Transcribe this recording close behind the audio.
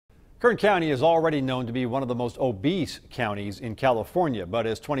Kern County is already known to be one of the most obese counties in California, but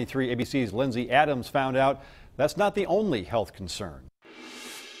as 23 ABC's Lindsay Adams found out, that's not the only health concern.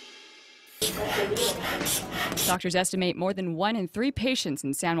 Doctors estimate more than 1 in 3 patients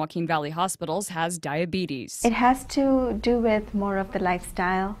in San Joaquin Valley hospitals has diabetes. It has to do with more of the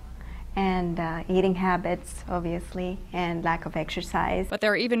lifestyle and eating habits, obviously, and lack of exercise. But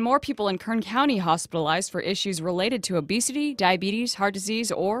there are even more people in Kern County hospitalized for issues related to obesity, diabetes, heart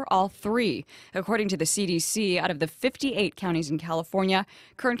disease, or all three. According to the CDC, out of the 58 counties in California,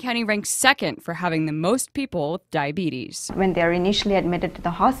 Kern County ranks second for having the most people with diabetes. When they're initially admitted to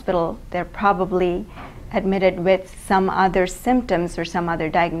the hospital, they're probably admitted with some other symptoms or some other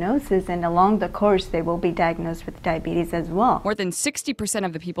diagnosis, and along the course they will be diagnosed with diabetes as well. More than 60%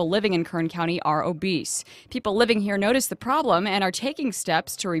 of the people living in Kern County are obese. People living here notice the problem and are taking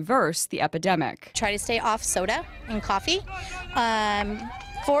steps to reverse the epidemic. Try to stay off soda and coffee. 5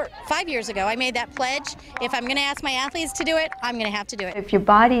 years ago, I made that pledge. If I'm going to ask my athletes to do it, I'm going to have to do it. If your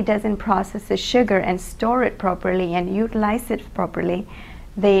body doesn't process the sugar and store it properly and utilize it properly,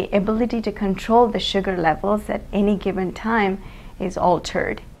 the ability to control the sugar levels at any given time is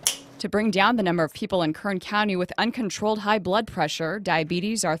altered. To bring down the number of people in Kern County with uncontrolled high blood pressure,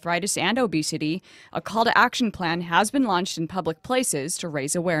 diabetes, arthritis, and obesity, a call to action plan has been launched in public places to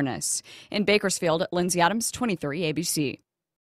raise awareness. In Bakersfield, Lindsay Adams, 23 ABC.